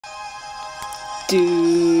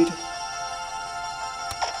Dude.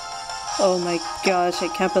 Oh my gosh, I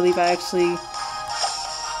can't believe I actually...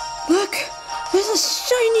 Look! There's a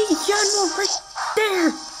shiny Yanma right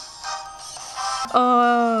there!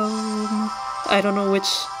 I don't know which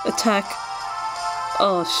attack...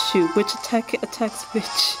 Oh shoot, which attack attacks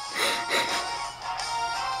which?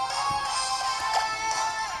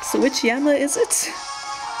 So which Yanma is it?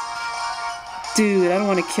 Dude, I don't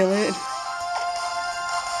want to kill it.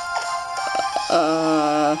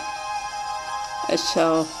 I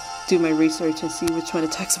shall do my research and see which one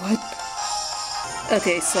attacks what.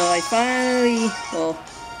 Okay, so I finally, well,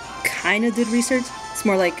 kinda did research. It's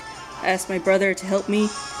more like I asked my brother to help me.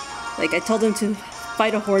 Like I told him to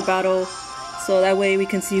fight a horde battle, so that way we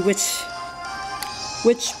can see which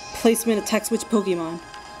placement attacks which Pokemon.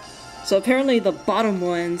 So apparently the bottom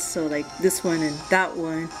ones, so like this one and that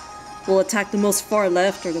one, will attack the most far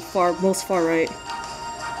left or the most far right.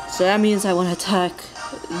 So that means I want to attack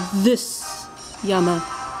this Yanma,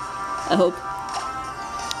 I hope.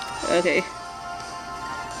 Okay.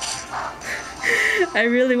 I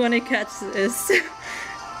really want to catch this.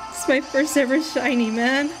 It's my first ever shiny,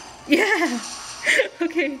 man. Yeah!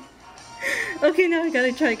 Okay. Okay, now I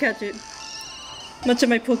gotta try to catch it. Most of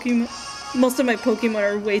my Pokemon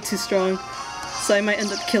are way too strong, so I might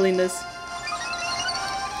end up killing this.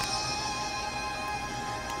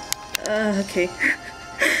 Okay.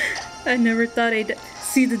 I never thought I'd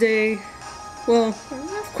see the day. Well,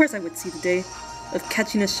 of course I would see the day of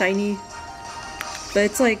catching a shiny. But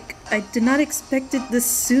it's like, I did not expect it this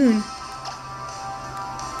soon.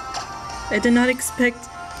 I did not expect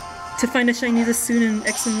to find a shiny this soon in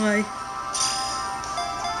X and Y.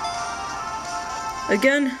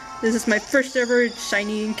 Again, this is my first ever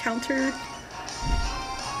shiny encounter.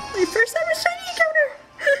 My first ever shiny encounter!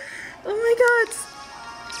 Oh my god!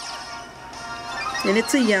 And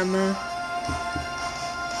it's a Yanma.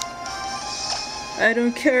 I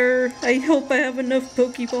don't care. I hope I have enough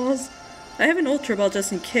Pokeballs. I have an Ultra Ball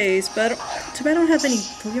just in case, but I don't have any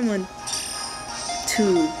Pokemon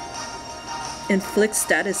to inflict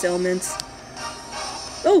status ailments.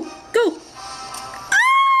 Oh, go!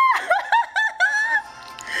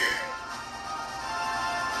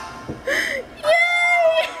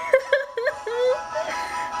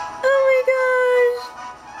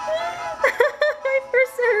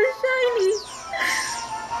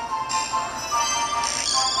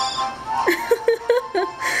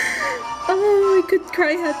 Oh, I could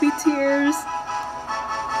cry happy tears.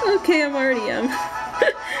 Okay, I'm already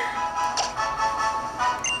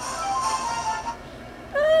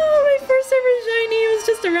Oh, my first ever shiny. It was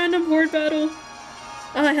just a random horde battle.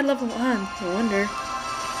 Oh, I had level 1. No wonder.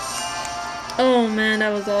 Oh man,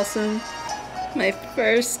 that was awesome. My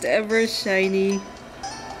first ever shiny.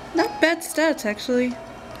 Not bad stats actually.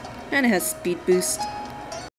 And it has speed boost.